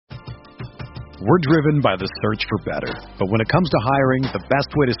We're driven by the search for better. But when it comes to hiring, the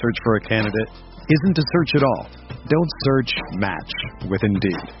best way to search for a candidate isn't to search at all. Don't search, match with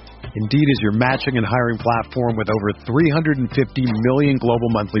Indeed. Indeed is your matching and hiring platform with over 350 million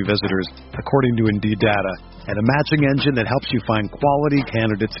global monthly visitors, according to Indeed data, and a matching engine that helps you find quality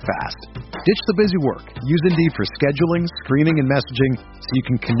candidates fast. Ditch the busy work. Use Indeed for scheduling, screening, and messaging so you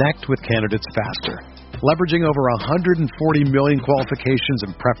can connect with candidates faster. Leveraging over 140 million qualifications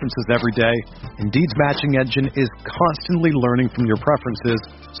and preferences every day, Indeed's matching engine is constantly learning from your preferences,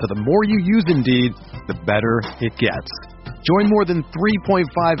 so the more you use Indeed, the better it gets. Join more than 3.5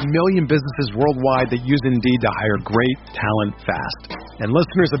 million businesses worldwide that use Indeed to hire great talent fast. And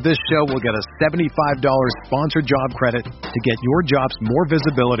listeners of this show will get a $75 sponsored job credit to get your jobs more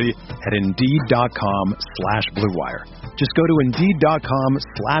visibility at Indeed.com/Blue Wire. Just go to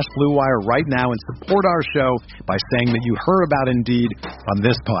Indeed.com/Blue Wire right now and support our show by saying that you heard about Indeed on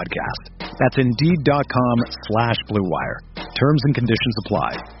this podcast. That's Indeed.com/Blue Wire. Terms and conditions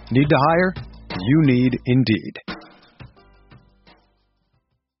apply. Need to hire? You need Indeed.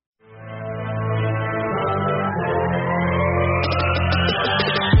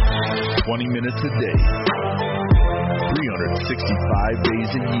 20 minutes a day, 365 days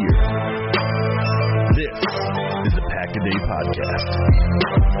a year. This is the Pack-A-Day Podcast.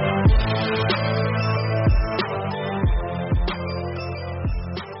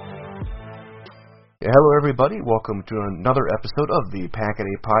 Hello, everybody. Welcome to another episode of the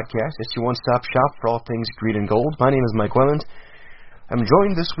Pack-A-Day Podcast. It's your one-stop shop for all things green and gold. My name is Mike Welland. I'm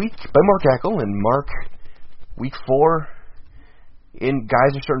joined this week by Mark Eckel. And Mark, week 4...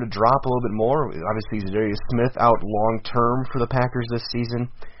 guys are starting to drop a little bit more. Obviously, Zadarius Smith out long-term for the Packers this season.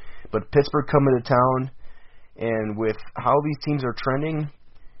 But Pittsburgh coming to town, and with how these teams are trending,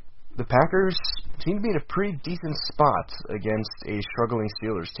 the Packers seem to be in a pretty decent spot against a struggling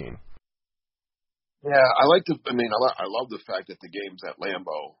Steelers team. Yeah, I love the fact that the game's at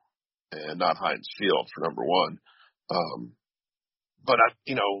Lambeau and not Heinz Field, for number one. But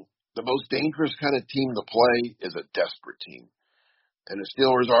the most dangerous kind of team to play is a desperate team. And the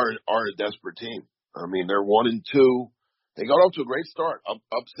Steelers are a desperate team. I mean, they're 1-2. They got off to a great start.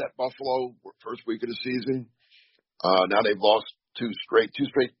 Upset Buffalo first week of the season. Now they've lost two straight.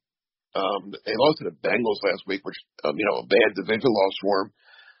 They lost to the Bengals last week, which a bad division loss for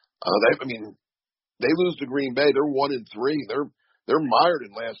them. They lose to Green Bay. They're 1-3. They're mired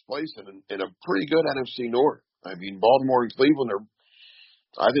in last place in a pretty good NFC North. I mean, Baltimore and Cleveland are,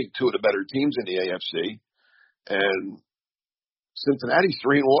 I think, two of the better teams in the AFC. And Cincinnati's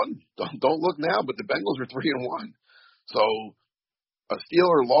 3-1. Don't look now, but the Bengals are 3-1. So a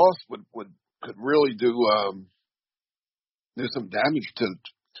Steeler loss could really do some damage to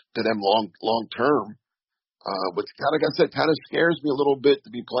them long term. Which like I said, kind of scares me a little bit to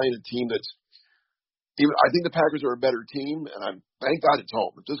be playing a team that's even. I think the Packers are a better team, and thank God it's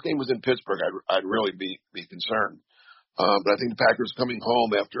home. If this game was in Pittsburgh, I'd really be concerned. But I think the Packers coming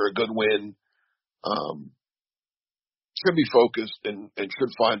home after a good win. Should be focused and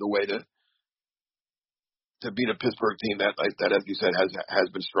should find a way to beat a Pittsburgh team that, as you said, has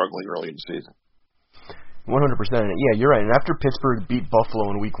been struggling early in the season. 100%. Yeah, you're right. And after Pittsburgh beat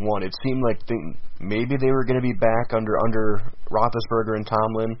Buffalo in Week 1, it seemed like maybe they were going to be back under Roethlisberger and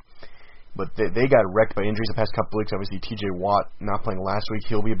Tomlin, but they got wrecked by injuries the past couple weeks. Obviously, T.J. Watt not playing last week.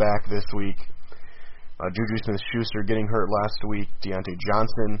 He'll be back this week. Juju Smith-Schuster getting hurt last week. Deontay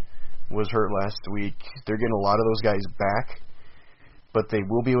Johnson was hurt last week. They're getting a lot of those guys back, but they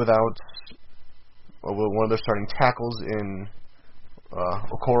will be without one of their starting tackles in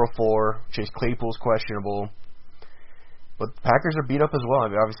Okorafor. Chase Claypool's questionable. But the Packers are beat up as well. I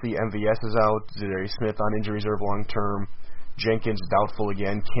mean, obviously, MVS is out. Zadarius Smith on injury reserve long term. Jenkins doubtful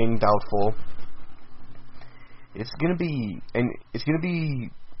again. King doubtful. It's gonna be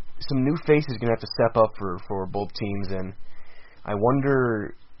some new faces gonna have to step up for both teams, and I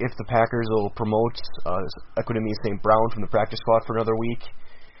wonder if the Packers will promote Equanimeous St. Brown from the practice squad for another week.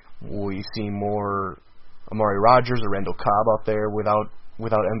 Will we see more Amari Rodgers or Randall Cobb out there without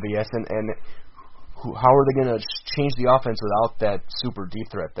MVS? And how are they going to change the offense without that super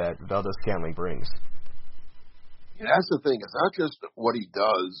deep threat that Valdes-Scantling brings? Yeah, that's the thing. It's not just what he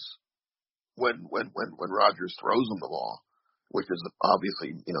does when Rodgers throws him the ball, which is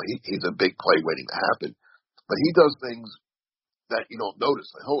obviously, he's a big play waiting to happen. But he does things that you don't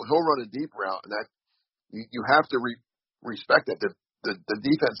notice. He'll run a deep route, and that you have to respect that. The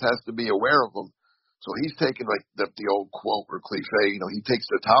defense has to be aware of him. So he's taking like the old quote or cliche. He takes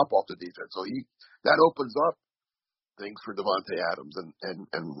the top off the defense. So that opens up things for Devontae Adams and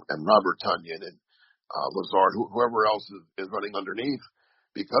Robert Tonyan and Lazard, whoever else is running underneath.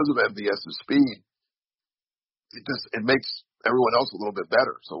 because of MVS's speed, it makes everyone else a little bit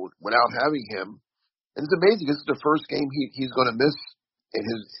better. So without having him, and it's amazing. This is the first game he's going to miss in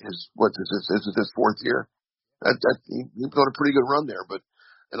his what is this? This is his fourth year. He's got a pretty good run there,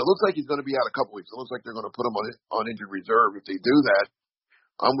 and it looks like he's going to be out a couple weeks. It looks like they're going to put him on injured reserve. If they do that,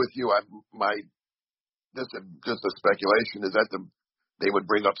 I'm with you. Just a speculation is that they would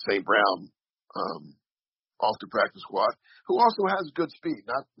bring up St. Brown off the practice squad, who also has good speed,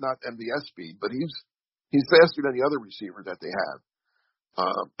 not MVS speed, but he's faster than the other receivers that they have.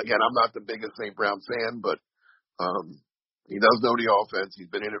 Again, I'm not the biggest St. Brown fan, but he does know the offense. He's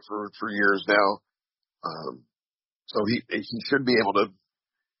been in it for years now. So he should be able to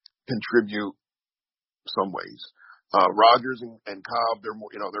contribute some ways. Rodgers and Cobb, they're more,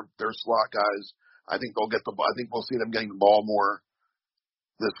 they're slot guys. I think they'll get I think we'll see them getting the ball more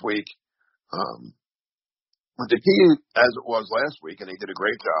this week. But the key, as it was last week, and they did a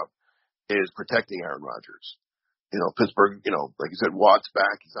great job, is protecting Aaron Rodgers. Pittsburgh, like you said, Watt's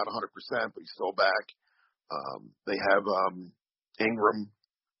back. He's not 100%, but he's still back. They have Ingram,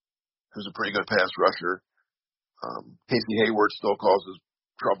 who's a pretty good pass rusher. Casey Hayward still causes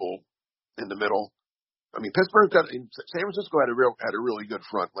trouble in the middle. I mean, San Francisco had a really good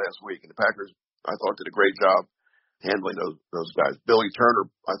front last week, and the Packers, I thought, did a great job handling those guys. Billy Turner,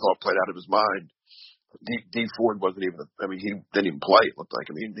 I thought, played out of his mind. D Ford wasn't even. He didn't even play. It looked like.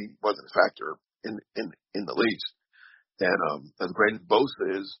 He wasn't a factor in the least. And as great as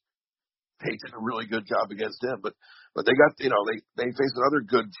Bosa is, they did a really good job against him. But they got they faced another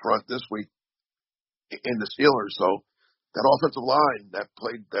good front this week in the Steelers. So that offensive line that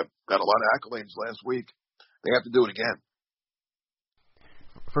got a lot of accolades last week, they have to do it again.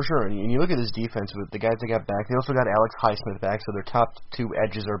 For sure. And you look at this defense with the guys they got back. They also got Alex Highsmith back, so their top two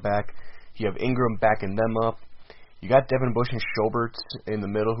edges are back. You have Ingram backing them up. You got Devin Bush and Schobert in the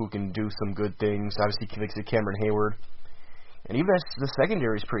middle who can do some good things. Obviously, Cameron Hayward. And even the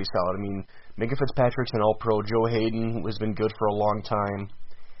secondary is pretty solid. Minka Fitzpatrick's an all-pro. Joe Hayden has been good for a long time.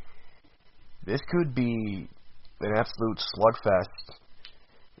 This could be an absolute slugfest.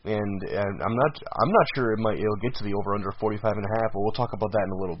 And I'm not sure it'll get to the over-under 45.5, but we'll talk about that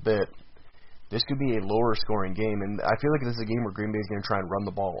in a little bit. This could be a lower-scoring game, and I feel like this is a game where Green Bay is going to try and run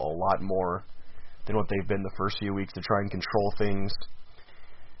the ball a lot more than what they've been the first few weeks to try and control things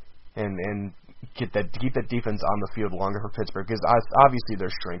and keep that defense on the field longer for Pittsburgh, because obviously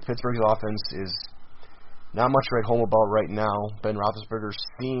their strength. Pittsburgh's offense is not much to write home about right now. Ben Roethlisberger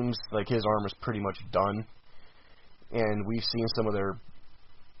seems like his arm is pretty much done, and we've seen some of their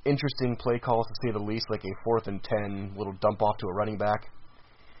interesting play calls, to say the least, like a 4th and 10 little dump off to a running back.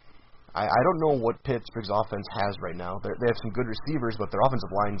 I don't know what Pittsburgh's offense has right now. They have some good receivers, but their offensive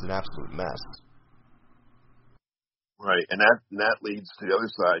line is an absolute mess. Right, and that leads to the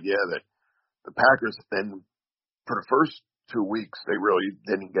other side, that the Packers, then for the first 2 weeks, they really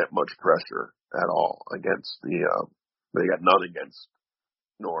didn't get much pressure at all against they got none against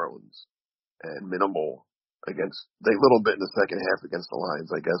New Orleans and minimal against, they little bit in the second half against the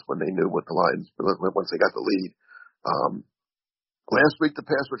Lions, I guess, when they knew what the Lions, once they got the lead. Last week, the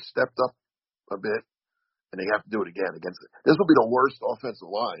pass rush stepped up a bit, and they have to do it again against it. This will be the worst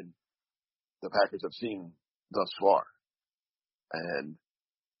offensive line the Packers have seen thus far. And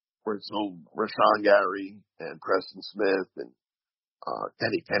where it's Rashawn Gary and Preston Smith and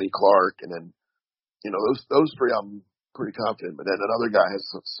Kenny Clark, and then those three I'm pretty confident. But then another guy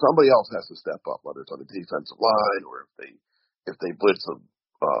somebody else has to step up, whether it's on the defensive line or if they blitz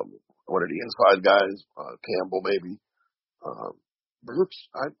one of the inside guys, Campbell maybe. Brooks,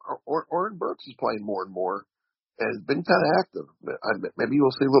 Oren Burks is playing more and more and has been kind of active. Maybe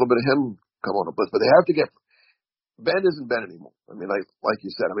you'll see a little bit of him come on a blitz, but they have to get. Ben isn't Ben anymore. Like you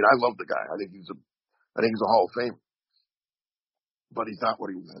said, I love the guy. I think he's a Hall of Famer, but he's not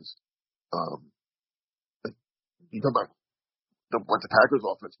what he was. You talk about what the Packers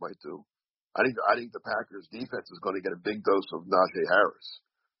offense might do. I think the Packers defense is going to get a big dose of Najee Harris,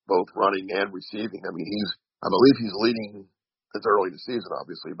 both running and receiving. I believe he's leading. It's early in the season,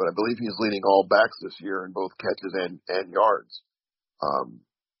 obviously, but I believe he's leading all backs this year in both catches and yards.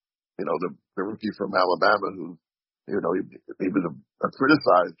 The rookie from Alabama who, he was a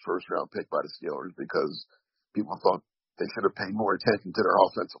criticized first-round pick by the Steelers because people thought they should have paid more attention to their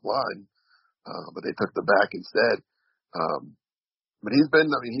offensive line, but they took the back instead. But he's been,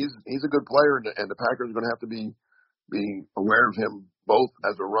 he's a good player, and the Packers are going to have to be aware of him both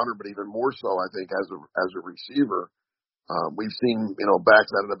as a runner, but even more so, I think, as a receiver. We've seen,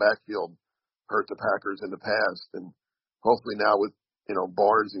 backs out of the backfield hurt the Packers in the past, and hopefully now with,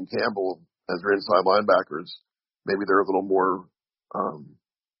 Barnes and Campbell as their inside linebackers, maybe they're a little more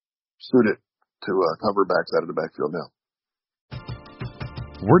suited to cover backs out of the backfield now.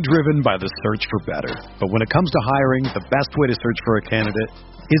 We're driven by the search for better. But when it comes to hiring, the best way to search for a candidate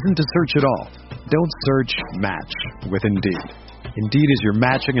isn't to search at all. Don't search, match with Indeed. Indeed is your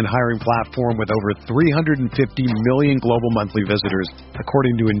matching and hiring platform with over 350 million global monthly visitors,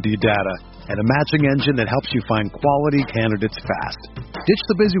 according to Indeed data, and a matching engine that helps you find quality candidates fast. Ditch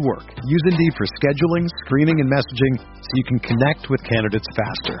the busy work. Use Indeed for scheduling, screening, and messaging so you can connect with candidates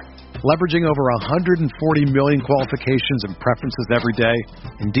faster. Leveraging over 140 million qualifications and preferences every day,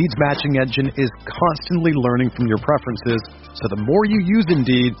 Indeed's matching engine is constantly learning from your preferences, so the more you use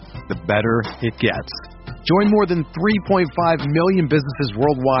Indeed, the better it gets. Join more than 3.5 million businesses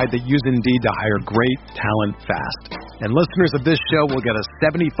worldwide that use Indeed to hire great talent fast. And listeners of this show will get a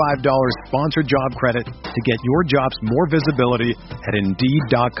 $75 sponsored job credit to get your jobs more visibility at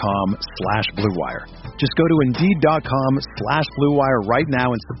Indeed.com/BlueWire. Just go to Indeed.com/BlueWire right now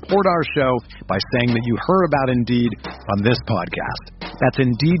and support our show by saying that you heard about Indeed on this podcast. That's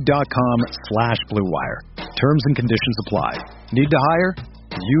Indeed.com/BlueWire. Terms and conditions apply. Need to hire?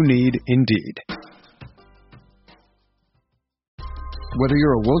 You need Indeed. Whether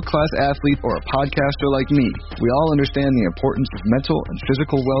you're a world-class athlete or a podcaster like me, we all understand the importance of mental and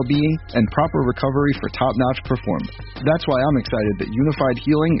physical well-being and proper recovery for top-notch performance. That's why I'm excited that Unified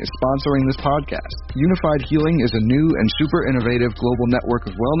Healing is sponsoring this podcast. Unified Healing is a new and super innovative global network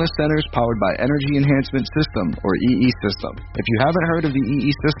of wellness centers powered by Energy Enhancement System, or EE System. If you haven't heard of the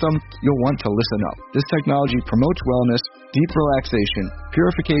EE System, you'll want to listen up. This technology promotes wellness, deep relaxation,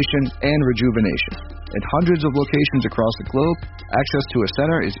 purification, and rejuvenation. In hundreds of locations across the globe, access to a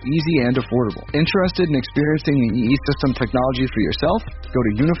center is easy and affordable. Interested in experiencing the EE System technology for yourself? Go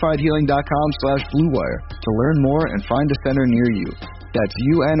to unifiedhealing.com/BlueWire to learn more and find a center near you. That's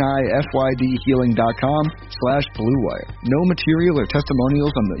UNIFYDhealing.com/BlueWire. No material or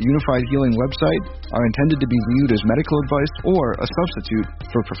testimonials on the Unified Healing website are intended to be viewed as medical advice or a substitute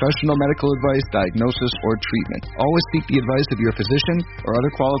for professional medical advice, diagnosis, or treatment. Always seek the advice of your physician or other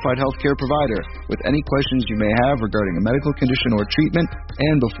qualified healthcare provider with any questions you may have regarding a medical condition or treatment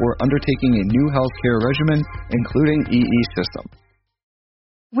and before undertaking a new healthcare regimen, including EE System.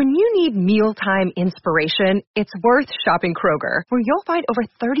 When you need mealtime inspiration, it's worth shopping Kroger, where you'll find over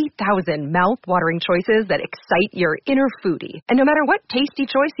 30,000 mouth-watering choices that excite your inner foodie. And no matter what tasty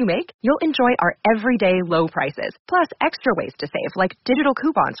choice you make, you'll enjoy our everyday low prices, plus extra ways to save, like digital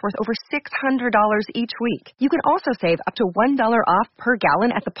coupons worth over $600 each week. You can also save up to $1 off per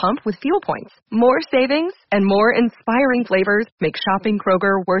gallon at the pump with fuel points. More savings and more inspiring flavors make shopping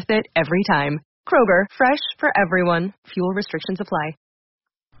Kroger worth it every time. Kroger, fresh for everyone. Fuel restrictions apply.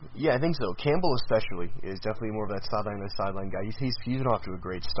 Yeah, I think so. Campbell especially is definitely more of that sideline guy. He's off to a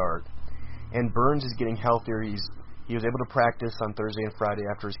great start. And Burns is getting healthier. He was able to practice on Thursday and Friday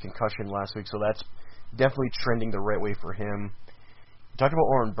after his concussion last week, so that's definitely trending the right way for him. Talked about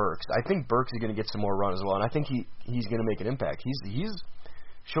Oren Burks. I think Burks is going to get some more run as well, and I think he's going to make an impact. He's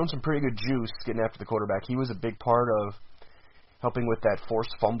shown some pretty good juice getting after the quarterback. He was a big part of helping with that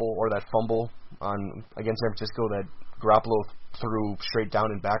forced fumble or that fumble against San Francisco that Garoppolo threw straight down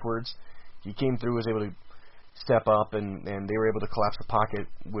and backwards. He came through, was able to step up, and they were able to collapse the pocket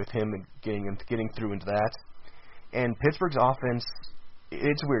with him and getting through into that. And Pittsburgh's offense,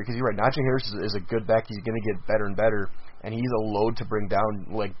 it's weird because you're right. Najee Harris is a good back. He's going to get better and better, and he's a load to bring down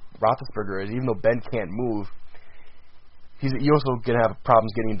like Roethlisberger is. Even though Ben can't move, he's also going to have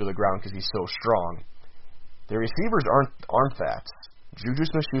problems getting him to the ground because he's so strong. The receivers aren't that. Juju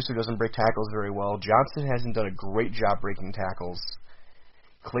Smith-Schuster doesn't break tackles very well. Johnson hasn't done a great job breaking tackles.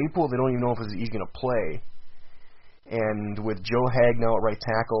 Claypool, they don't even know if he's going to play. And with Joe Hag now at right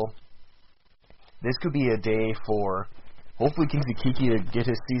tackle, this could be a day for hopefully Kingsley Keke to get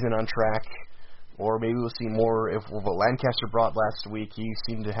his season on track, or maybe we'll see more of what Lancaster brought last week. He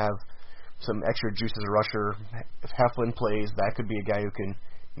seemed to have some extra juice as a rusher. If Heflin plays, that could be a guy who can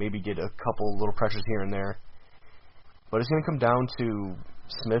maybe get a couple little pressures here and there. But it's going to come down to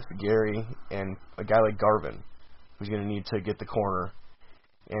Smith, Gary, and a guy like Garvin, who's going to need to get the corner.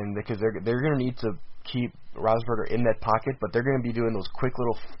 And because they're going to need to keep Roethlisberger in that pocket, but they're going to be doing those quick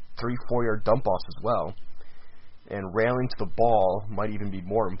little 3-4 yard dump offs as well. And railing to the ball might even be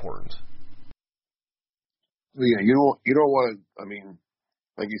more important. Yeah, you don't want to. I mean,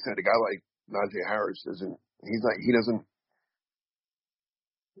 like you said, a guy like Najee Harris doesn't.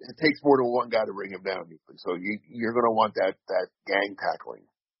 It takes more than one guy to bring him down. So you're going to want that gang tackling,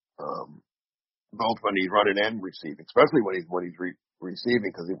 both when he's running and receiving, especially when he's receiving,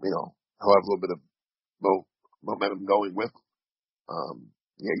 because he'll have a little bit of momentum going with him.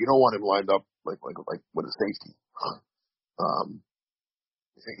 You don't want him lined up like with a safety.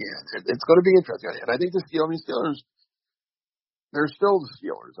 it's going to be interesting. And I think the Steelers, they're still the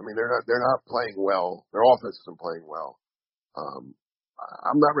Steelers. I mean, they're not playing well. Their offense isn't playing well.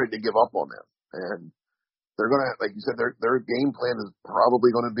 I'm not ready to give up on them. And they're going to, like you said, their game plan is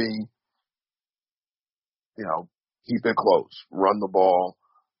probably going to be, keep it close, run the ball,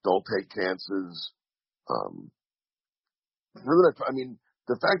 don't take chances.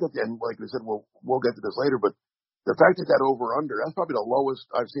 The fact that, and like we said, we'll get to this later, but the fact that over-under, that's probably the lowest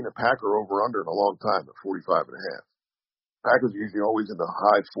I've seen a Packer over-under in a long time at 45.5. Packers are usually always in the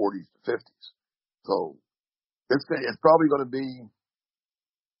high 40s to 50s. So it's probably going to be,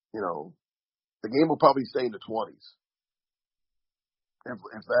 the game will probably stay in the 20s. If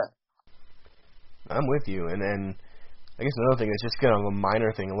that. I'm with you. And then I guess another thing that's just kind of a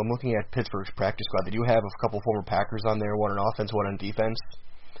minor thing. I'm looking at Pittsburgh's practice squad. They do have a couple former Packers on there, one on offense, one on defense.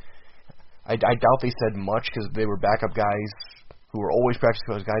 I doubt they said much because they were backup guys who were always practice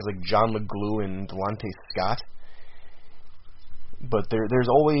squad, guys like John LeGlue and Delonte Scott. But there's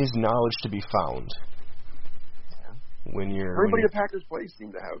always knowledge to be found when you're. Everybody at Packers place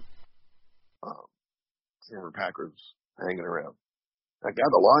seemed to have former Packers hanging around. That guy,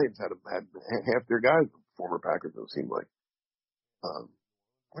 the Lions had half their guys former Packers. It seemed like.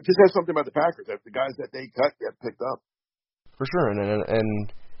 It just has something about the Packers that the guys that they cut get picked up. For sure,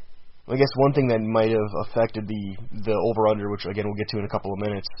 and I guess one thing that might have affected the over/under, which again we'll get to in a couple of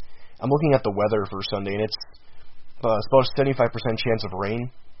minutes. I'm looking at the weather for Sunday, and it's about a 75% chance of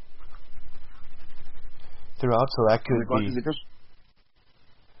rain throughout, so that could be.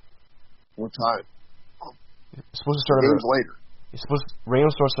 What time? It's supposed to start later. Rain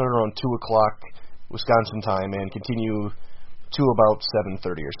will start around 2 o'clock Wisconsin time and continue to about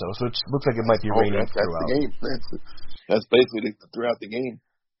 7:30 or so. So it looks like it might be raining throughout. That's the game. That's basically throughout the game.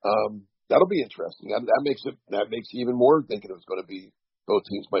 That'll be interesting. That makes you even more thinking it's going to be. Both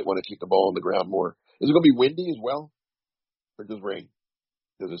teams might want to keep the ball on the ground more. Is it going to be windy as well, or just rain?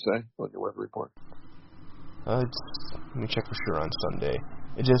 Does it say on your weather report? Let me check for sure on Sunday.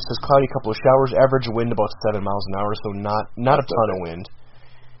 It just says cloudy, couple of showers, average wind about 7 miles an hour, so not a ton of wind,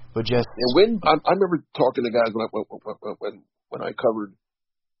 but just wind. I remember talking to guys when I covered,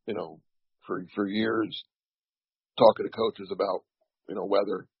 for years, talking to coaches about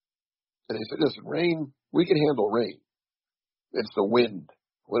weather, and they said, "Listen, rain, we can handle rain. It's the wind.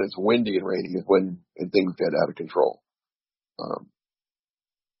 When it's windy and rainy is when things get out of control."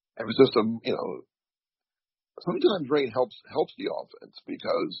 It was just sometimes rain helps the offense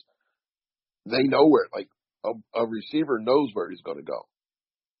because they know where, like a receiver knows where he's going to go.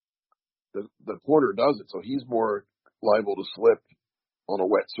 The corner doesn't, so he's more liable to slip on a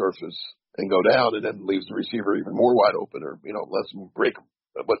wet surface and go down, and then leaves the receiver even more wide open, or lets him break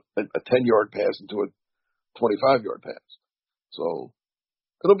a 10-yard pass into a 25-yard pass. So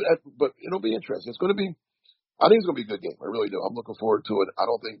it'll be interesting. I think it's going to be a good game. I really do. I'm looking forward to it. I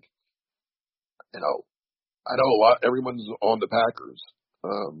don't think, I know everyone's on the Packers,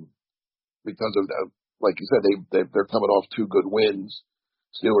 because of that. Like you said, they're coming off 2 good wins.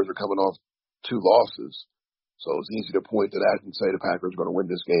 Steelers are coming off 2 losses. So it's easy to point to that and say the Packers are going to win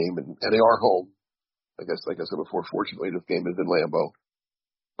this game, and they are home. I guess, like I said before, fortunately this game is in Lambeau.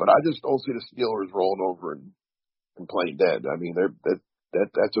 But I just don't see the Steelers rolling over and playing dead. I mean,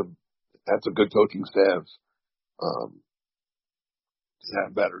 that's a good coaching staff.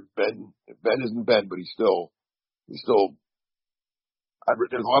 Better. Ben isn't Ben, but he's still. There's a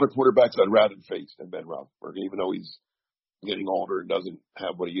lot of quarterbacks I'd rather face than Ben Roethlisberger, even though he's getting older and doesn't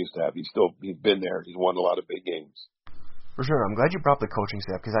have what he used to have. He's been there. He's won a lot of big games. For sure. I'm glad you brought up the coaching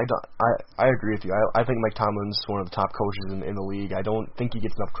staff because I agree with you. I think Mike Tomlin's one of the top coaches in the league. I don't think he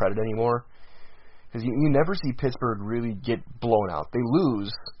gets enough credit anymore because you never see Pittsburgh really get blown out. They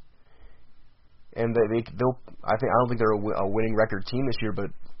lose, and they'll. I don't think they're a winning record team this year, but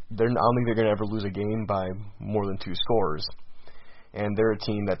I don't think they're going to ever lose a game by more than 2 scores. And they're a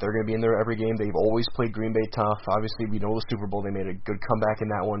team that they're going to be in there every game. They've always played Green Bay tough. Obviously, we know the Super Bowl. They made a good comeback in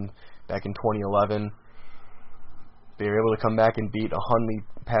that one back in 2011. They were able to come back and beat a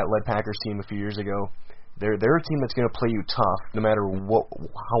Hundley-led Packers team a few years ago. They're a team that's going to play you tough, no matter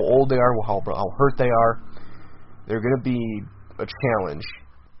how old they are, how hurt they are. They're going to be a challenge.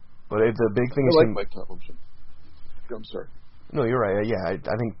 But the big thing is Mike Tomlin. I'm sorry. No, you're right. Yeah, I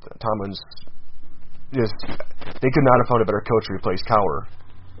think Tomlin's they could not have found a better coach to replace Cowher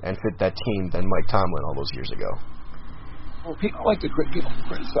and fit that team than Mike Tomlin all those years ago. Well, people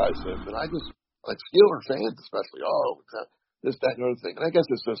criticize him, and I just like Steeler fans especially. This, that, and the other thing. And I guess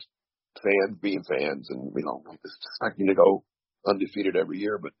it's just fans being fans, and expecting to go undefeated every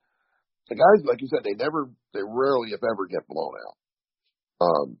year. But the guys, like you said, they rarely, if ever, get blown out.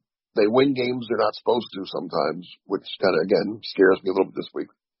 They win games they're not supposed to sometimes, which kind of, again, scares me a little bit this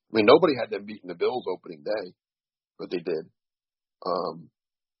week. I mean, nobody had them beating the Bills opening day, but they did. And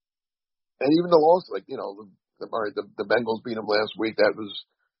even the loss, like, the Bengals beat them last week. That was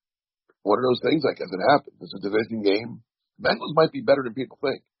one of those things, I guess, that happened. It's a division game. Bengals might be better than people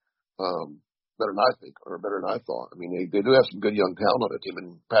think. Better than I think, or better than I thought. I mean, they do have some good young talent on the team,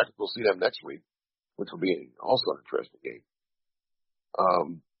 and Packers will see them next week, which will be also an interesting game.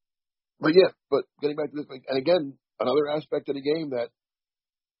 But getting back to this thing, and again, another aspect of the game that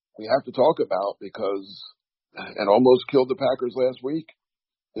we have to talk about because it almost killed the Packers last week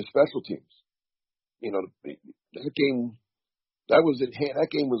is special teams. That game, that was in hand.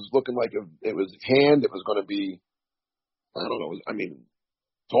 That game was looking like it was hand. It was going to be, I don't know.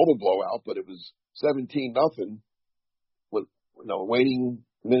 Total blowout, but it was 17-0 with waning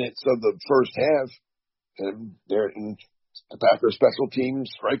minutes of the first half, and the Packers special teams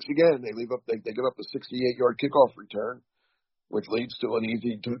strikes again. They give up a 68-yard kickoff return, which leads to an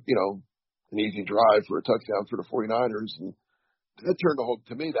easy drive for a touchdown for the 49ers, and that turned the whole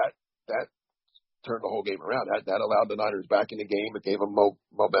game around. That allowed the Niners back in the game. It gave them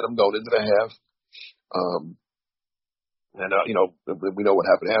momentum going into the half. We know what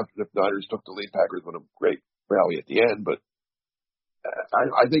happened after. The Niners took the lead. Packers won a great rally at the end, but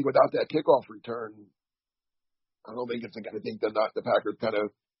I think without that kickoff return, I don't think the Packers kind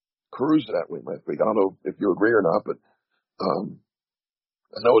of cruised that way last week. I don't know if you agree or not, but I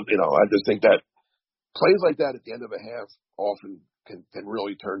just think that plays like that at the end of a half often can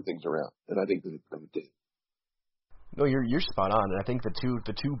really turn things around, and I think that it did. No, you're spot on, and I think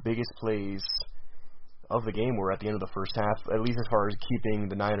the two biggest plays of the game were at the end of the first half, at least as far as keeping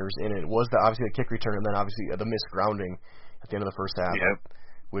the Niners in it, was obviously the kick return, and then obviously the missed grounding at the end of the first half. Yep.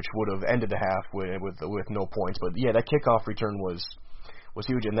 Which would have ended the half with no points. But yeah, that kickoff return was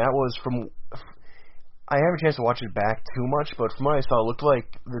huge, and that was from. I haven't a chance to watch it back too much, but from what I saw, it looked like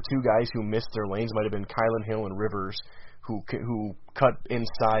the two guys who missed their lanes might have been Kylan Hill and Rivers, who cut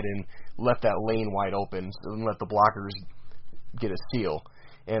inside and left that lane wide open and let the blockers get a steal.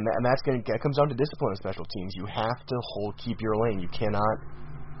 And that comes down to discipline of special teams. You have to keep your lane. You cannot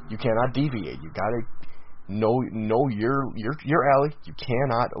deviate. You got to know your alley. You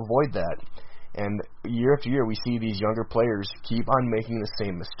cannot avoid that. And year after year, we see these younger players keep on making the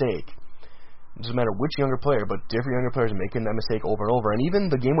same mistake. It doesn't matter which younger player, but different younger players are making that mistake over and over. And even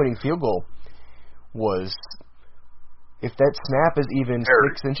the game-winning field goal was, if that snap is even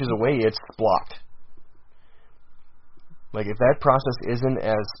 6 inches away, it's blocked. Like, if that process isn't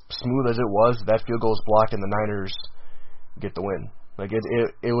as smooth as it was, that field goal is blocked and the Niners get the win. Like,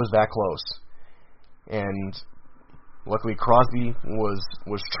 it was that close. And luckily Crosby was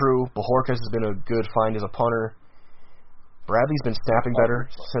true. Bojorquez has been a good find as a punter. Bradley's been snapping better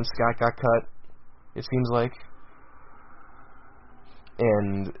since Scott got cut, it seems like.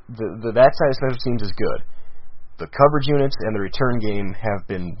 And that side of special teams is good. The coverage units and the return game have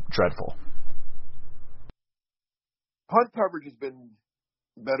been dreadful. Punt coverage has been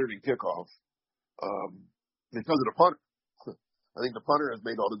better than kickoff because of the punter. I think the punter has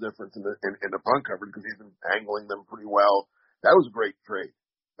made all the difference in the punt coverage because he's been angling them pretty well. That was a great trade.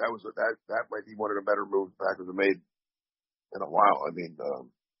 That might be one of the better moves the Packers have made in a while. I mean,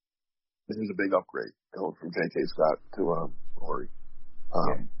 this is a big upgrade going from J.K. Scott to Corey.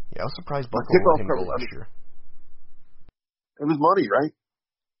 I was surprised Buffalo let him go last year. It was money, right?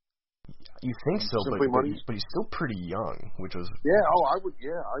 You think so, but he's still pretty young, which was I would.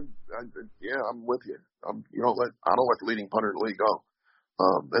 I'm with you. I don't let the leading punter in the league go.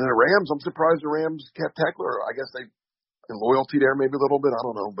 And then the Rams, I'm surprised the Rams kept Teckler. I guess they loyalty there maybe a little bit. I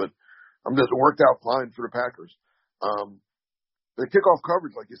don't know, but it worked out fine for the Packers. The kickoff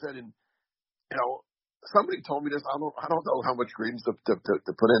coverage, like you said, and somebody told me this. I don't know how much credence to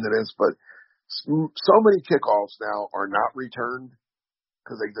put into this, but so many kickoffs now are not returned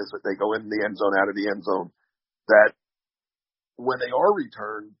because they go in the end zone, out of the end zone, that when they are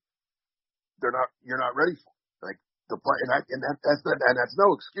returned, you're not ready for it. Like the play, and that's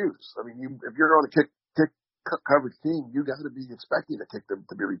no excuse. I mean, if you're on a kick coverage team, you got to be expecting a kick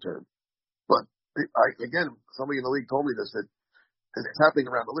to be returned. But again, somebody in the league told me this, that it's happening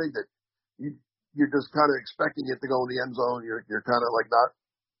around the league, that you're just kind of expecting it to go in the end zone. You're kind of like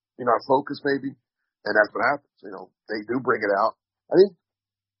you're not focused maybe, and that's what happens. They do bring it out. I think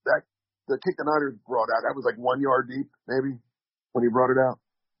that the kick the Niners brought out, that was like 1 yard deep, maybe, when he brought it out.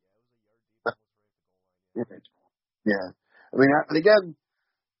 Yeah. I mean, and again,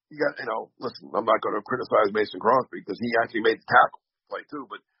 you got, listen, I'm not going to criticize Mason Crosby because he actually made the tackle play too,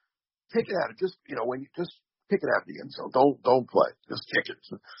 but take it out of just, when you just kick it at the end zone. Don't play. Just kick it.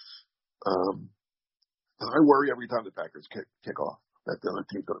 I worry every time the Packers kick off that the other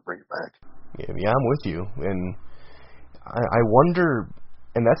team's going to bring it back. Yeah, I'm with you, and I wonder,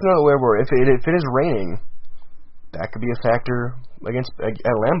 and that's another way where if it is raining, that could be a factor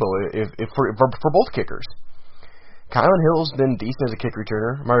at Lambeau if for both kickers. Kylan Hill's been decent as a kick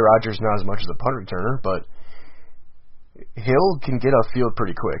returner. Amari Rodgers not as much as a punt returner, but Hill can get upfield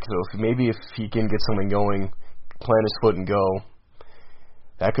pretty quick. So if he can get something going, plant his foot and go,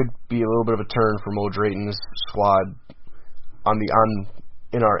 that could be a little bit of a turn for Mo Drayton's squad in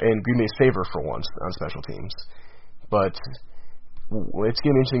Green Bay's favor for once on special teams. But it's going to be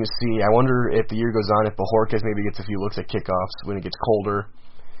interesting to see. I wonder if the year goes on, if Bajorquez maybe gets a few looks at kickoffs when it gets colder.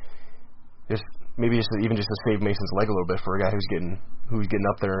 Maybe even just to save Mason's leg a little bit for a guy who's getting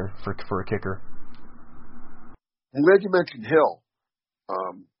up there for a kicker. I'm glad you mentioned Hill.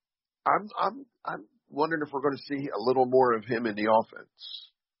 I'm wondering if we're going to see a little more of him in the offense.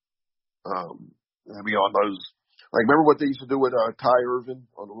 Maybe on those, like, remember what they used to do with Ty Irvin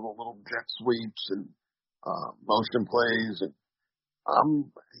on the little jet sweeps and motion plays, and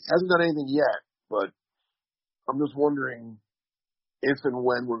he hasn't done anything yet. But I'm just wondering if and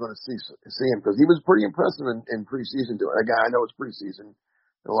when we're going to see him, because he was pretty impressive in preseason. Again, I know it's preseason.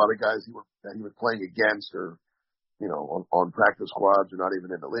 A lot of guys that he was playing against are, on practice squads are not even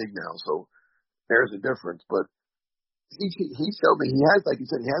in the league now. So there's a difference. But he showed me he has, like you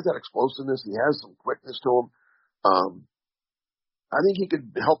said, he has that explosiveness. He has some quickness to him. I think he could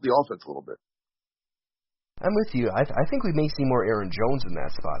help the offense a little bit. I'm with you. I think we may see more Aaron Jones in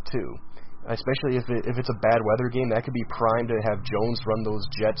that spot too. Especially if it's a bad weather game, that could be primed to have Jones run those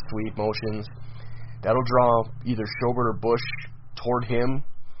jet sweep motions. That'll draw either Schobert or Bush toward him,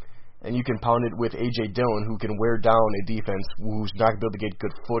 and you can pound it with A.J. Dillon, who can wear down a defense who's not going to be able to get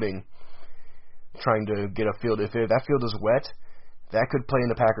good footing trying to get a field. If that field is wet, that could play in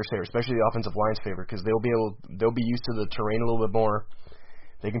the Packers' favor, especially the offensive line's favor, because they'll be used to the terrain a little bit more.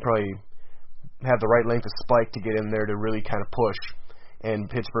 They can probably have the right length of spike to get in there to really kind of push. And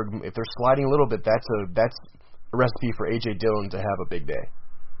Pittsburgh, if they're sliding a little bit, that's a recipe for A.J. Dillon to have a big day.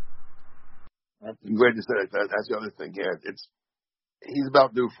 I'm glad you said it. That's the other thing. Yeah, he's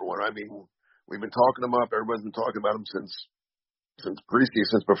about due for one. I mean, we've been talking him up. Everybody's been talking about him since preseason,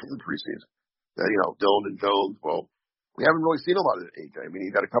 since before the preseason. That, Dillon and Jones. Well, we haven't really seen a lot of A.J. I mean,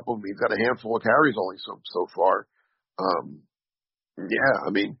 he's got a handful of carries only so far. Yeah, I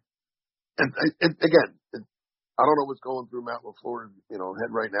mean, and again. I don't know what's going through Matt LaFleur's, head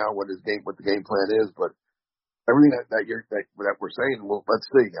right now, what the game plan is, but everything that we're saying, well, let's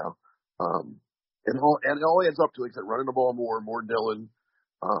see now. And it all adds up to, like I said, running the ball more Dillon.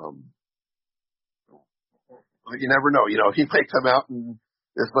 You never know. He may come out and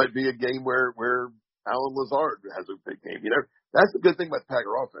this might be a game where Alan Lazard has a big game. That's the good thing about the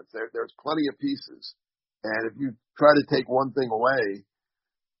Packer offense. There's plenty of pieces, and if you try to take one thing away,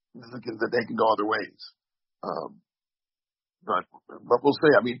 that they can go other ways. But we'll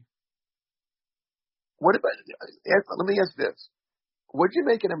see. I mean, what about? Let me ask this: what'd you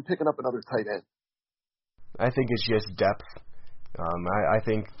make of him picking up another tight end? I think it's just depth. I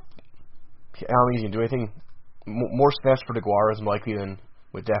think I don't think he can do anything. More snaps for DeGuara is likely than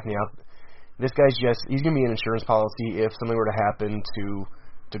with Daphne out. This guy's he's going to be an insurance policy if something were to happen to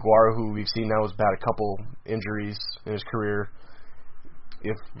DeGuara, who we've seen now has had a couple injuries in his career.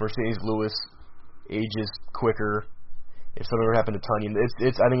 If Mercedes Lewis ages quicker, if something were to happen to Tunyon,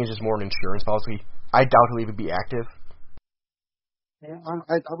 I think it's just more an insurance policy. I doubt he'll even be active. Yeah,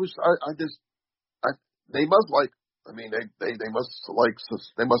 they must like. I mean, they must have liked him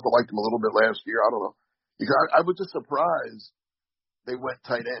a little bit last year. I don't know, because I was just surprised they went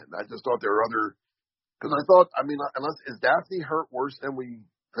tight end. I just thought there were other, because I thought, I mean, unless is Daphne hurt worse than we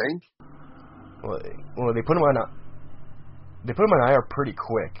think? Well, they put him on IR pretty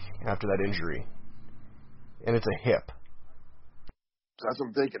quick after that injury, and it's a hip. So that's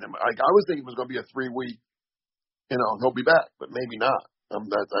what I'm thinking. Like, I was thinking it was going to be a 3-week. He'll be back, but maybe not. And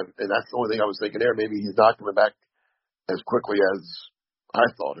that's the only thing I was thinking there. Maybe he's not coming back as quickly as I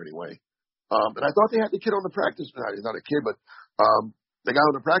thought, anyway. And I thought they had the kid on the practice. He's not a kid, but the guy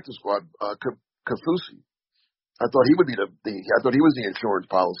on the practice squad, Kafusi. I thought he would be I thought he was the insurance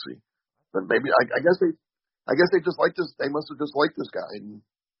policy. But maybe I guess they just like this. They must have just liked this guy and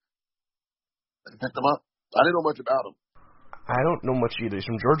picked him up. I didn't know much about him. I don't know much either. He's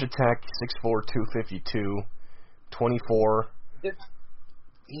from Georgia Tech, 6'4", 252, 24.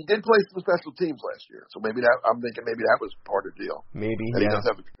 He did play some special teams last year, so I'm thinking maybe that was part of the deal. Maybe, that yeah. He does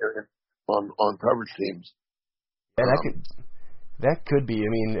have experience on coverage teams. And That could be. I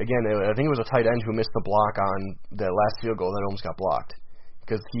mean, again, I think it was a tight end who missed the block on that last field goal that almost got blocked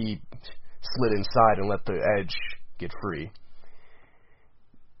because he slid inside and let the edge get free.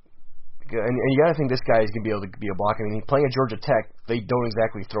 And you got to think this guy is going to be able to be a blocker. I mean, playing at Georgia Tech, they don't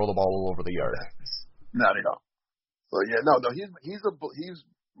exactly throw the ball all over the yard. No, they don't. So yeah, no, he's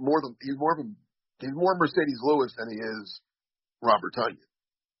more Mercedes Lewis than he is Robert Tonyan.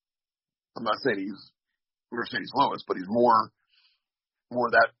 I'm not saying he's Mercedes Lewis, but he's more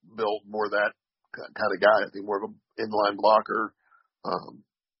that build, more that kind of guy. I think more of an inline blocker.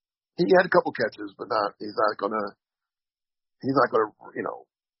 He had a couple catches, but he's not gonna, he's not gonna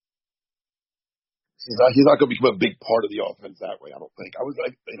become a big part of the offense that way. I don't think. I was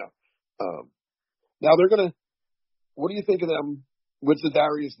like, now they're gonna. What do you think of them with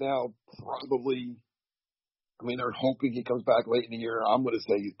Za'Darius now? Probably. I mean, they're hoping he comes back late in the year. I'm going to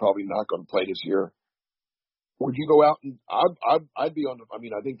say he's probably not going to play this year. Would you go out and I'd be on the, I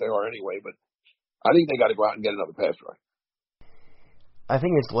mean, I think they are anyway, but I think they got to go out and get another pass rush. I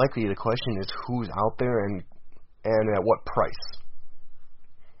think it's likely the question is who's out there and at what price.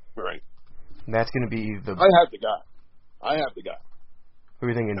 Right. And that's going to be the. I have the guy. Who are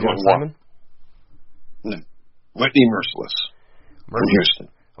you thinking, Joe Simon? No. Whitney Merciless. From Houston.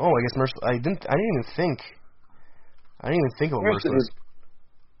 Oh, I guess Merciless. I didn't even think of Merciless.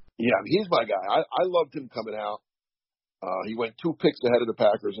 Yeah, he's my guy. I loved him coming out. He went 2 picks ahead of the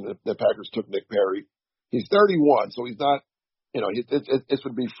Packers, and the Packers took Nick Perry. He's 31, so he's not, this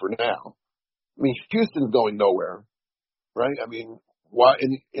would be for now. I mean, Houston's going nowhere, right? I mean, why?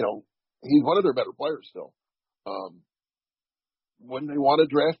 And, he's one of their better players still. When they want a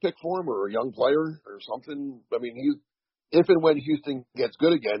draft pick for him or a young player or something, I mean, if and when Houston gets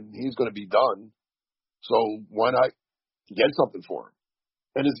good again, he's going to be done. So why not get something for him?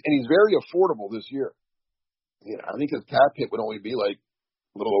 And he's very affordable this year. I think his cap hit would only be like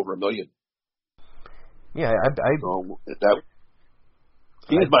a little over $1 million. Yeah,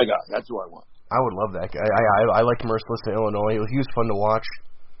 he's my guy. That's who I want. I would love that guy. I liked Merciless in Illinois. He was fun to watch.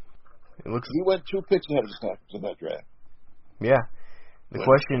 He went 2 picks ahead of the Packers in that draft. Yeah. The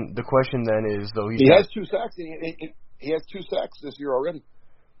question then is though he has 2 sacks. He has 2 sacks this year already.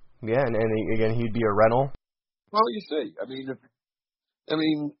 Yeah, and again he'd be a rental. Well, you see, I mean,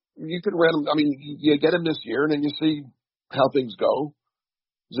 you could rent him. I mean, you get him this year, and then you see how things go.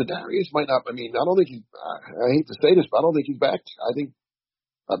 Za'Darius might not. I mean, I don't think he's. I hate to say this, but I don't think he's back. I think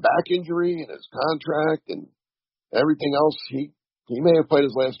a back injury and his contract and everything else, he may have played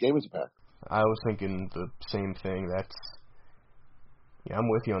his last game as a Packer. I was thinking the same thing. I'm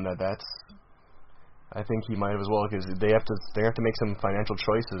with you on that. I think he might have as well because they have to make some financial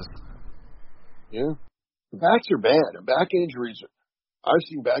choices. Yeah, backs are bad. And back injuries. I've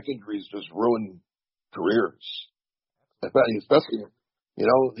seen back injuries just ruin careers. Especially,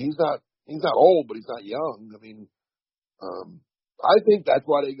 he's not old, but he's not young. I mean, I think that's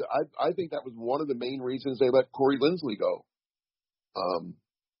why I think that was one of the main reasons they let Corey Linsley go.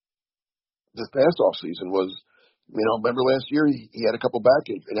 This past off season was, remember last year he had a couple back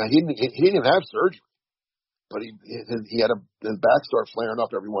injuries. Now he didn't even have surgery, but he had his back start flaring up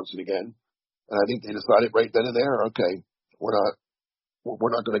every once and again. And I think they decided right then and there, okay, we're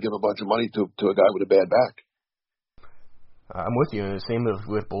not going to give a bunch of money to a guy with a bad back. I'm with you. And the same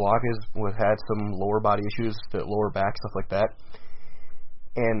with Bulagas, had some lower body issues, the lower back, stuff like that.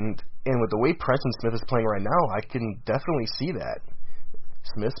 And with the way Preston Smith is playing right now, I can definitely see that.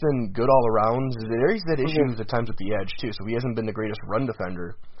 Smith's been good all around. He's had issues at times with the edge too, so he hasn't been the greatest run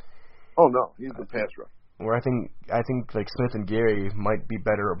defender. Oh no, he's a pass rush. Where I think like Smith and Gary might be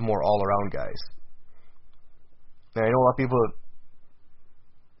better, more all around guys. And I know a lot of people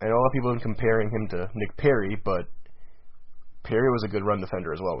have been comparing him to Nick Perry, but Perry was a good run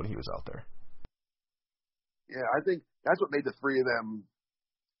defender as well when he was out there. Yeah, I think that's what made the three of them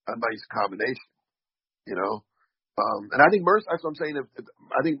a nice combination, and I think that's what I'm saying.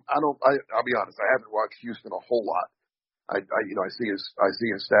 I'll be honest. I haven't watched Houston a whole lot. I see his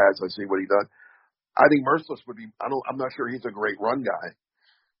stats. I see what he does. I think Merciless would be. I'm not sure he's a great run guy,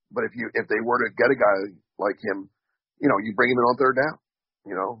 but if they were to get a guy like him, you bring him in on third down.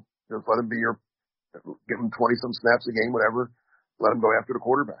 Just let him give him 20-some snaps a game, whatever. Let him go after the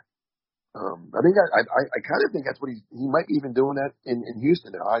quarterback. I think I kind of think that's what he might be even doing that in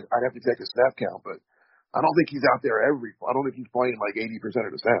Houston now. I'd have to check his snap count, but I don't think he's out there I don't think he's playing like 80%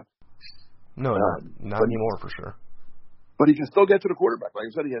 of the snaps. No, not anymore for sure. But he can still get to the quarterback. Like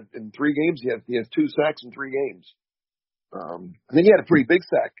I said, in 3 games, he has 2 sacks in 3 games. I think he had a pretty big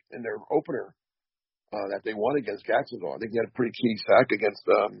sack in their opener that they won against Jacksonville. I think he had a pretty key sack against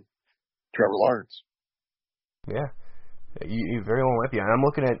Trevor Lawrence. Yeah. You very well might be. And I'm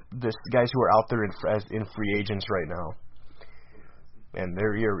looking at the guys who are out there in free agents right now. And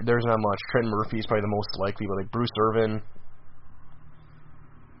there's not much. Trent Murphy is probably the most likely, but like Bruce Irvin,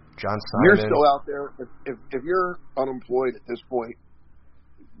 John Simon. You're still out there. If you're unemployed at this point,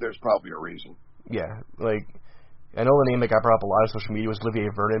 there's probably a reason. Yeah, like I know the name that got brought up a lot of social media was Olivier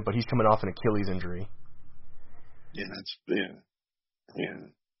Vernon, but he's coming off an Achilles injury. Yeah,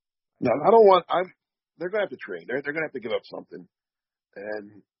 No, I don't want. They're gonna have to trade. They're gonna have to give up something.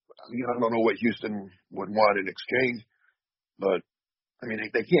 And I don't know what Houston would want in exchange, but I mean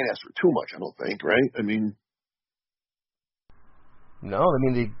they can't ask for too much. I don't think, right? I mean. No, I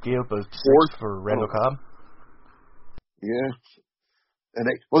mean they gave up a fourth for Randall Cobb. Yeah, and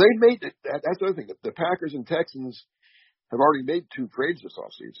they made it. That's the other thing. The Packers and Texans have already made 2 trades this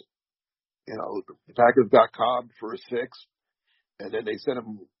offseason. The Packers got Cobb for a 6th, and then they sent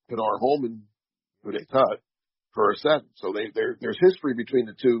him Kennard Holman, who they cut, for a 7th. So there's history between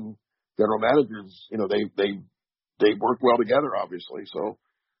the 2 general managers. They work well together, obviously. So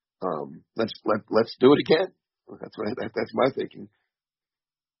let's do it again. That's my thinking.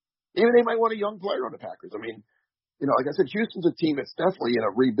 Even they might want a young player on the Packers. I mean, like I said, Houston's a team that's definitely in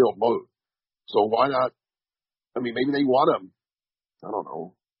a rebuild mode. So why not? I mean, maybe they want him. I don't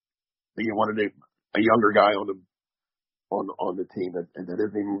know. Maybe you wanted a younger guy on the team that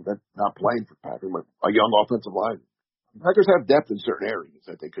isn't even not playing for Packers, but a young offensive line. Packers have depth in certain areas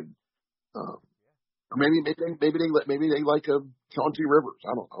that they could. Or maybe they like a Chauncey Rivers.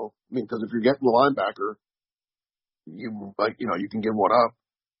 I don't know. I mean, because if you're getting the linebacker, you can give one up.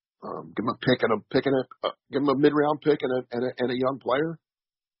 Give him a pick give him a mid-round pick and a young player.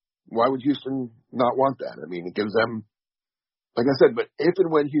 Why would Houston not want that? I mean, it gives them, like I said, but if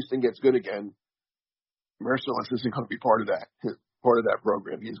and when Houston gets good again, Merciless isn't going to be part of that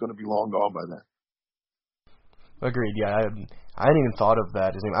program. He's going to be long gone by then. Agreed. Yeah, I hadn't even thought of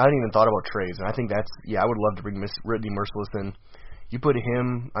that. I hadn't even thought about trades, and I think I would love to bring Whitney Merciless in. You put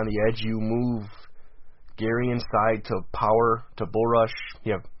him on the edge. You move Gary inside to power to bull rush.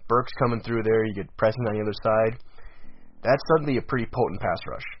 You have Burks coming through there. You get Preston on the other side. That's suddenly a pretty potent pass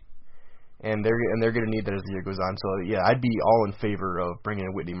rush, and they're going to need that as the year goes on. So yeah, I'd be all in favor of bringing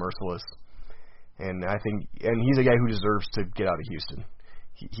in Whitney Merciless, and I think he's a guy who deserves to get out of Houston.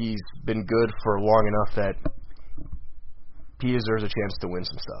 He's been good for long enough that he deserves a chance to win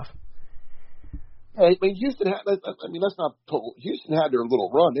some stuff. I mean, Houston had. I mean, that's not total. Houston had their little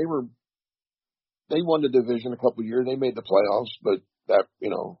run. They won the division a couple of years. They made the playoffs, but that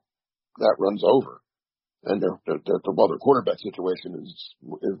runs over. And their quarterback situation is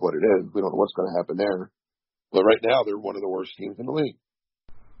what it is. We don't know what's going to happen there. But right now, they're one of the worst teams in the league.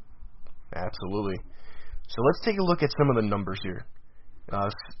 Absolutely. So let's take a look at some of the numbers here.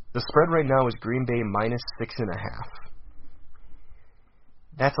 The spread right now is Green Bay -6.5.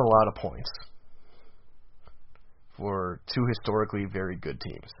 That's a lot of points for 2 historically very good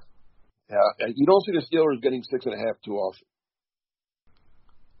teams. Yeah, you don't see the Steelers getting 6.5 too often.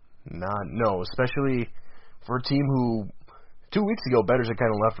 No, especially for a team who 2 weeks ago bettors had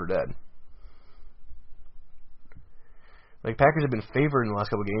kind of left for dead. Like Packers have been favored in the last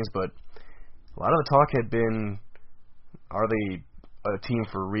couple of games, but a lot of the talk had been, are they a team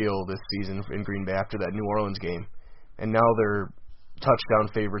for real this season in Green Bay after that New Orleans game? And now they're touchdown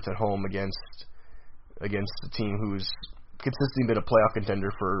favorites at home against a team who's consistently been a playoff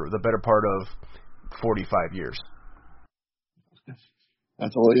contender for the better part of 45 years.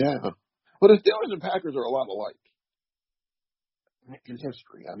 That's all, yeah. But the Steelers and Packers are a lot alike in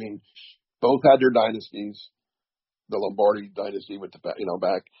history. I mean, both had their dynasties. The Lombardi dynasty with back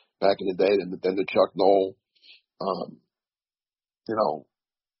in the day, and then the Chuck Noll.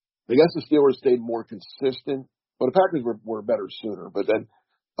 I guess the Steelers stayed more consistent, but the Packers were better sooner. But then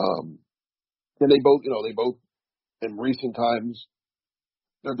they both in recent times,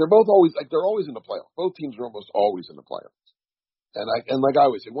 they're both always they're always in the playoffs. Both teams are almost always in the playoffs. And like I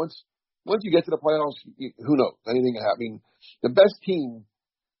always say, once you get to the playoffs, who knows? Anything can happen. I mean, the best team,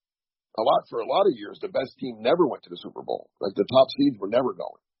 for a lot of years, the best team never went to the Super Bowl. Like the top seeds were never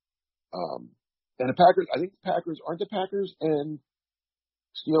going. And the Packers, I think aren't the Packers and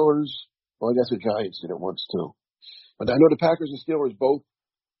Steelers? Well, I guess the Giants did it once too. But I know the Packers and Steelers both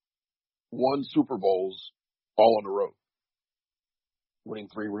won Super Bowls all on the road, winning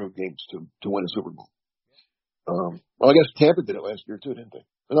 3 road games to win a Super Bowl. Well, I guess Tampa did it last year too, didn't they?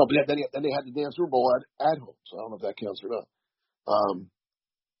 No, but then they had the damn Super Bowl at home, so I don't know if that counts or not.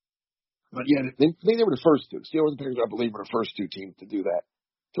 But yeah, they were the first 2. Steelers and Packers, I believe, were the first 2 teams to do that,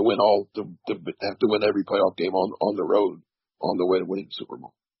 to win to have to win every playoff game on the road on the way to winning the Super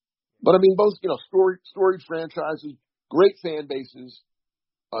Bowl. But I mean, both storied franchises, great fan bases.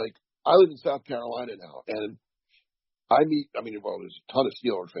 Like, I live in South Carolina now, and there's a ton of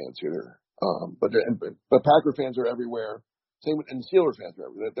Steelers fans here, but Packer fans are everywhere. And Steelers fans are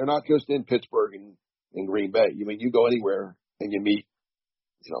everywhere. They're not just in Pittsburgh and Green Bay. You go anywhere and you meet,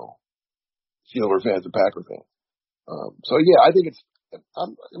 Steelers fans and Packer fans. So yeah, I think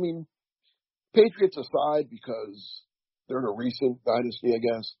Patriots aside, because they're in a recent dynasty, I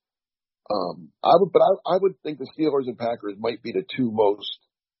guess. I would think the Steelers and Packers might be the two most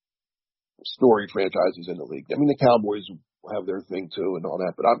storied franchises in the league. I mean, the Cowboys have their thing too and all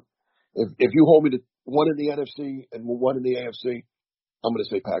that, but if you hold me to one in the NFC and one in the AFC, I'm going to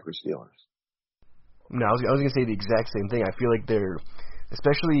say Packers Steelers. No, I was going to say the exact same thing. I feel like they're,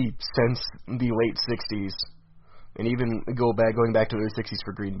 especially since the late 60s, and even going back to the 60s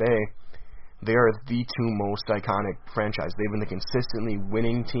for Green Bay, they are the two most iconic franchises. They've been the consistently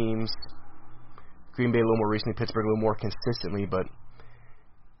winning teams. Green Bay a little more recently, Pittsburgh a little more consistently, but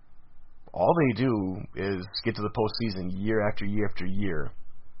all they do is get to the postseason year after year after year.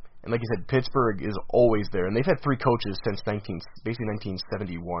 And like you said, Pittsburgh is always there, and they've had three coaches since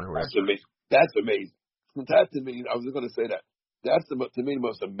 1971 or whatever. That's amazing. That's amazing. That to me, I was going to say that. That's to me the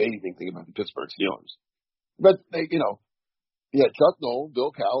most amazing thing about the Pittsburgh Steelers. But they, Chuck Noll,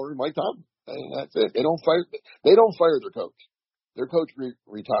 Bill Cowher, Mike Tomlin. That's it. They don't fire their coach. Their coach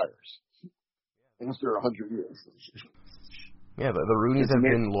retires after 100 years. Yeah, the Rooneys have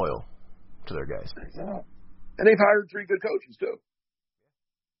been loyal to their guys. Yeah. And they've hired three good coaches too.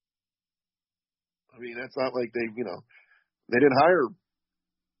 I mean, that's not like they didn't hire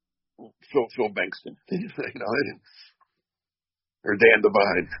Phil Bankston. They didn't. Or Dan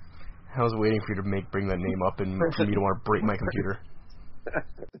Devine. I was waiting for you to bring that name up and for me to want to break my computer.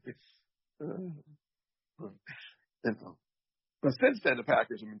 But since then, the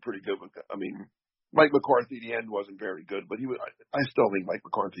Packers have been pretty good. Mike McCarthy, the end wasn't very good, but I still think Mike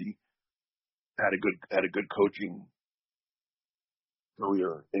McCarthy had a good coaching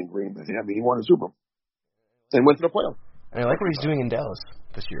career in Green Bay. I mean, he won a Super Bowl and went to the playoffs. And I like what he's doing in Dallas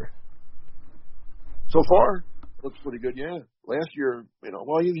this year. So far, looks pretty good. Yeah, last year, when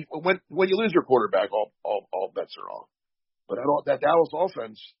you lose your quarterback, all bets are off. But that Dallas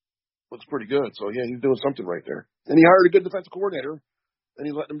offense looks pretty good. So yeah, he's doing something right there. And he hired a good defensive coordinator, and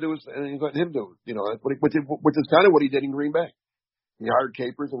he's letting him do which is kind of what he did in Green Bay. He hired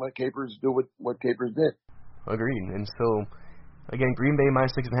Capers and let Capers do what Capers did. Agreed. And so, again, Green Bay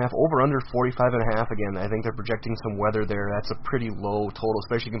minus 6.5, over under 45.5. Again, I think they're projecting some weather there. That's a pretty low total,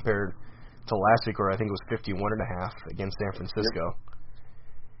 especially compared to last week, where I think it was 51.5 against San Francisco.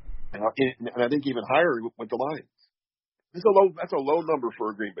 Yep. And I think even higher with the Lions. That's a low number for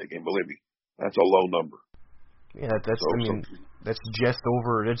a Green Bay game. Believe me, that's a low number. Yeah, that's just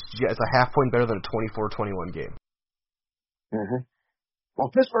over. It's a half point better than a 24-21 game. Mm-hmm. Well,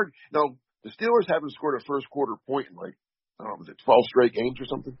 Pittsburgh. No, the Steelers haven't scored a first quarter point in was it 12 straight games or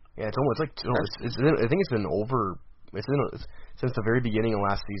something? Yeah, it's almost like I think it's been over. Since the very beginning of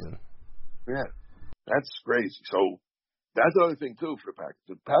last season. Yeah, that's crazy. So that's another thing too for the Packers.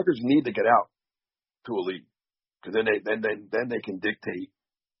 The Packers need to get out to a lead because then they can dictate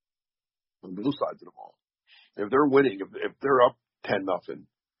on both sides of the ball. If they're winning, if they're up 10-0,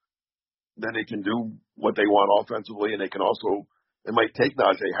 then they can do what they want offensively, and they might take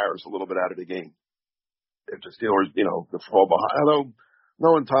Najee Harris a little bit out of the game. If the Steelers, to fall behind, although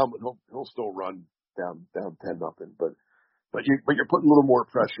knowing Tomlin, he'll still run down 10-0, but you're putting a little more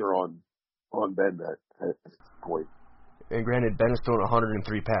pressure on Ben at this point. And granted, Ben has thrown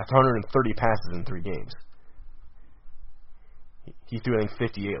 130 passes in 3 games. He threw, I think,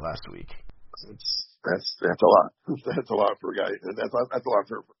 58 last week. That's a lot. That's a lot for a guy. That's a lot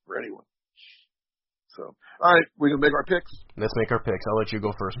for anyone. So, all right, we can make our picks. Let's make our picks. I'll let you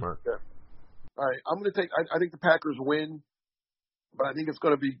go first, Mark. Yeah. All right, I'm going to take. I think the Packers win, but I think it's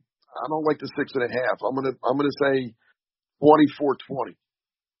going to be. I don't like the 6.5. I'm going to say 24-20.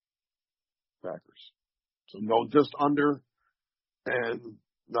 Packers. So no, just under and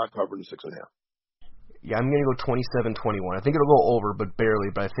not covering the 6.5. Yeah, I'm going to go 27-21. I think it'll go over, but barely.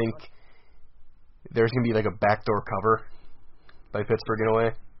 But I think there's going to be like a backdoor cover by Pittsburgh in a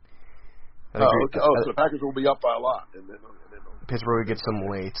way. So the Packers will be up by a lot. And then Pittsburgh will get some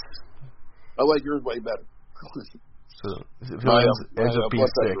late. I like yours way better. So it ends up being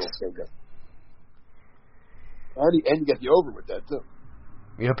 6. And you get the over with that, too.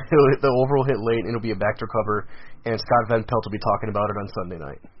 Yep, the over will hit late, and it'll be a backdoor cover, and Scott Van Pelt will be talking about it on Sunday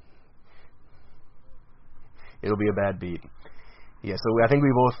night. It'll be a bad beat. Yeah, so I think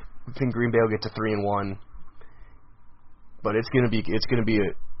we both think Green Bay will get to 3-1, but it's gonna be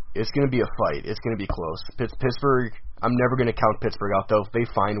It's going to be a fight. It's going to be close. Pittsburgh, I'm never going to count Pittsburgh out, though. They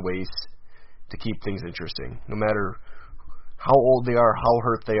find ways to keep things interesting. No matter how old they are, how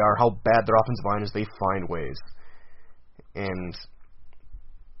hurt they are, how bad their offensive line is, they find ways. And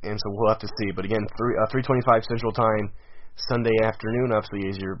so we'll have to see. But again, 3:25 Central Time, Sunday afternoon. Obviously,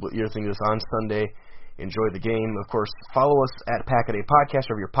 as you're listening to this on Sunday, enjoy the game. Of course, follow us at Pack-A-Day Podcast,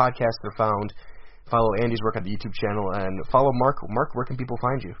 wherever your podcasts are found. Follow Andy's work on the YouTube channel, and follow Mark. Mark, where can people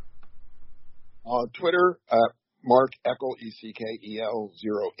find you? On Twitter, Mark Eckel,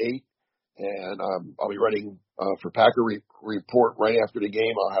 ECKEL08. And I'll be writing for Packer Report right after the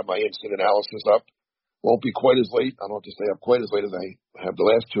game. I'll have my instant analysis up. Won't be quite as late. I don't have to stay up quite as late as I have the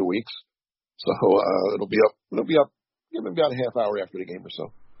last 2 weeks. So it'll be up maybe about a half hour after the game or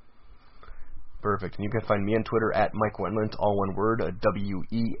so. Perfect. And you can find me on Twitter at Mike Wendlandt, all one word,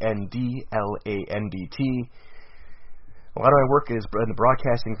 WENDLANDT. A lot of my work is in the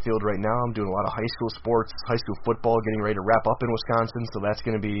broadcasting field right now. I'm doing a lot of high school sports, high school football, getting ready to wrap up in Wisconsin. So that's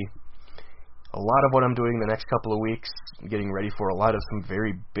going to be a lot of what I'm doing the next couple of weeks, getting ready for a lot of some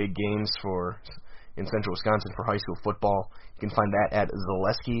very big games in Central Wisconsin for high school football. You can find that at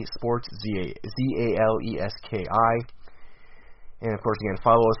Zaleski Sports, ZALESKI. And, of course, again,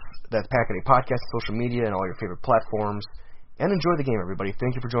 follow us, that's Pack-A-Day Podcast, social media, and all your favorite platforms. And enjoy the game, everybody.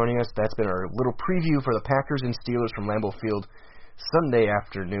 Thank you for joining us. That's been our little preview for the Packers and Steelers from Lambeau Field Sunday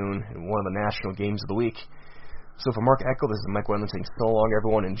afternoon, in one of the national games of the week. So for Mark Eckel, this is Mike Wendlandt saying so long,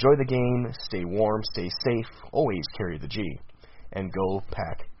 everyone. Enjoy the game, stay warm, stay safe, always carry the G, and go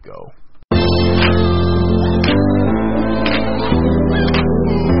Pack, go.